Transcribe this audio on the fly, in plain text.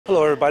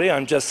Hello everybody,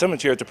 I'm Jeff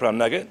Simmons here at the Pahrump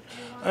Nugget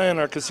and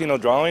our casino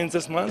drawings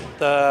this month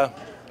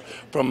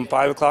from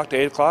 5 o'clock to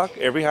 8 o'clock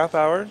every half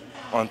hour.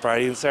 On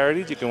Friday and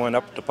Saturdays you can win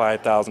up to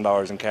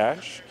 $5,000 in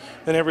cash.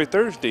 Then every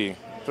Thursday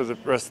for the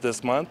rest of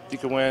this month you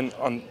can win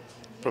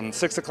from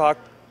 6 o'clock,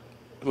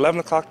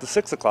 11 o'clock to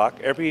 6 o'clock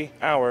every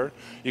hour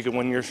you can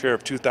win your share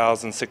of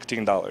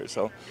 $2,016.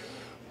 So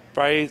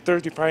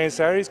Thursday, Friday and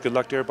Saturdays, good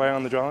luck to everybody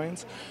on the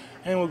drawings.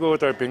 And we'll go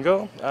with our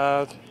bingo.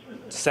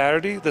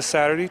 This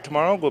Saturday,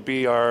 tomorrow, will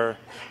be our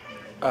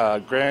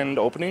grand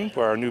opening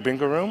for our new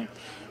bingo room.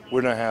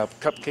 We're going to have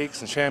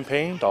cupcakes and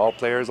champagne to all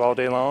players all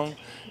day long.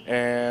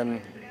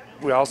 And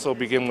we also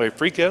begin with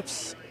free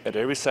gifts at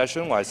every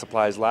session while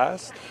supplies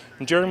last.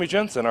 And Jeremy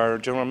Jensen, our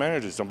general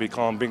manager, is going to be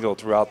calling bingo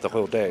throughout the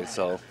whole day.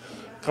 So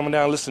coming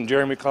down and listen to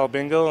Jeremy call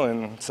bingo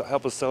and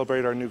help us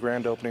celebrate our new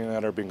grand opening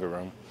at our bingo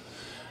room.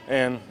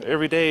 And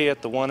every day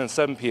at the 1 and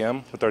 7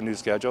 p.m. with our new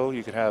schedule,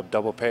 you can have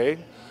double pay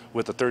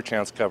with a third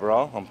chance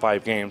coverall on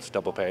 5 games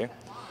double pay.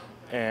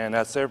 And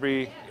that's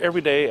every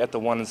day at the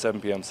 1 and 7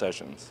 p.m.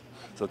 sessions.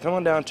 So come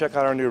on down and check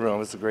out our new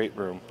room. It's a great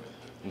room.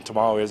 And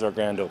tomorrow is our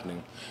grand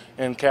opening.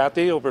 And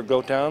Kathy over at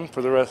GoTown,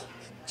 for the rest,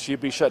 she'll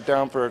be shut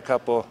down for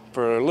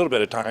a little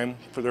bit of time.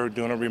 They're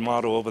doing a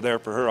remodel over there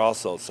for her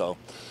also. So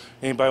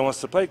anybody wants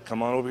to play,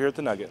 come on over here at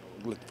the Nugget.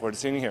 Look forward to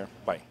seeing you here.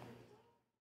 Bye.